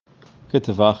Good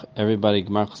Tobah, everybody.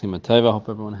 Tobah. Hope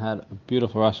everyone had a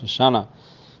beautiful Rosh Hashanah.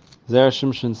 Zera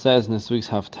Shimshon says in this week's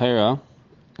Haftarah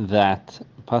that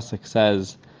Pasuk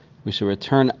says we should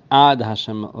return ad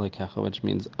Hashem lekecha, which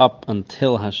means up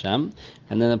until Hashem,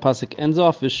 and then the Pasuk ends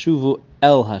off with shuvu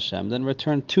el Hashem, then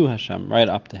return to Hashem, right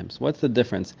up to Him. So what's the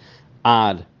difference?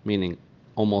 Ad meaning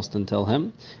almost until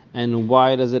Him, and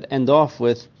why does it end off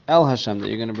with el Hashem, that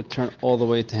you're going to return all the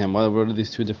way to Him? What are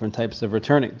these two different types of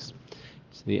returnings?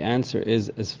 So the answer is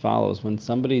as follows. When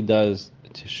somebody does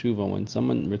teshuvah, when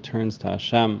someone returns to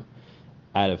Hashem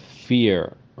out of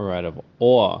fear or out of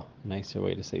awe, nicer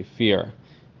way to say fear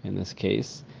in this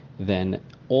case, then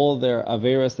all their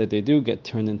averas that they do get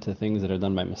turned into things that are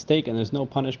done by mistake, and there's no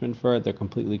punishment for it. They're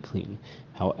completely clean.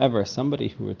 However, somebody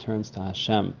who returns to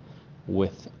Hashem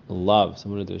with love,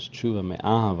 someone who does teshuvah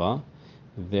me'ahava,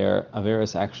 their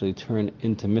averas actually turn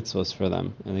into mitzvahs for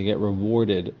them, and they get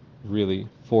rewarded really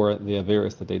for the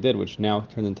averas that they did, which now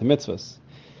turned into mitzvahs.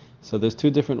 So there's two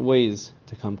different ways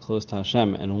to come close to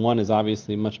Hashem, and one is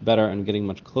obviously much better and getting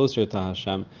much closer to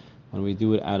Hashem when we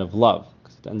do it out of love.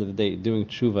 Because at the end of the day, doing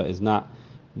tshuva is not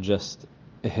just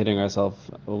hitting ourselves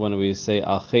when we say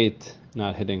al-chet,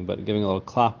 not hitting, but giving a little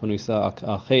clap when we say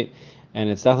al-chet, and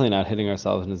it's definitely not hitting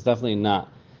ourselves, and it's definitely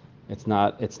not, it's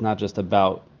not just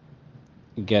about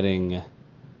getting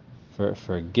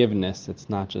forgiveness. It's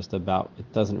not just about,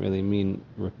 it doesn't really mean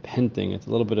repenting. It's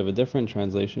a little bit of a different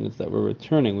translation. It's that we're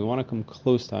returning. We want to come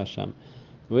close to Hashem.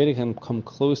 The way to come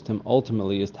close to Him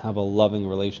ultimately is to have a loving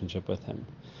relationship with Him.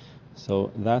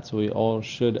 So that's what we all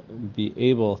should be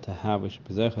able to have, we should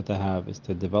possess to have, is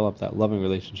to develop that loving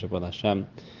relationship with Hashem,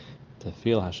 to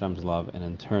feel Hashem's love, and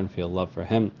in turn feel love for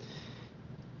Him,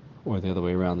 or the other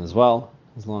way around as well.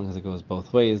 As long as it goes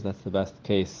both ways, that's the best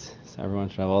case. So everyone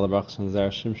should have all the brachos on zera,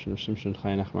 shimshon, shimshon,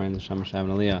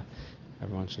 shimshon, Leah.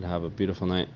 Everyone should have a beautiful night.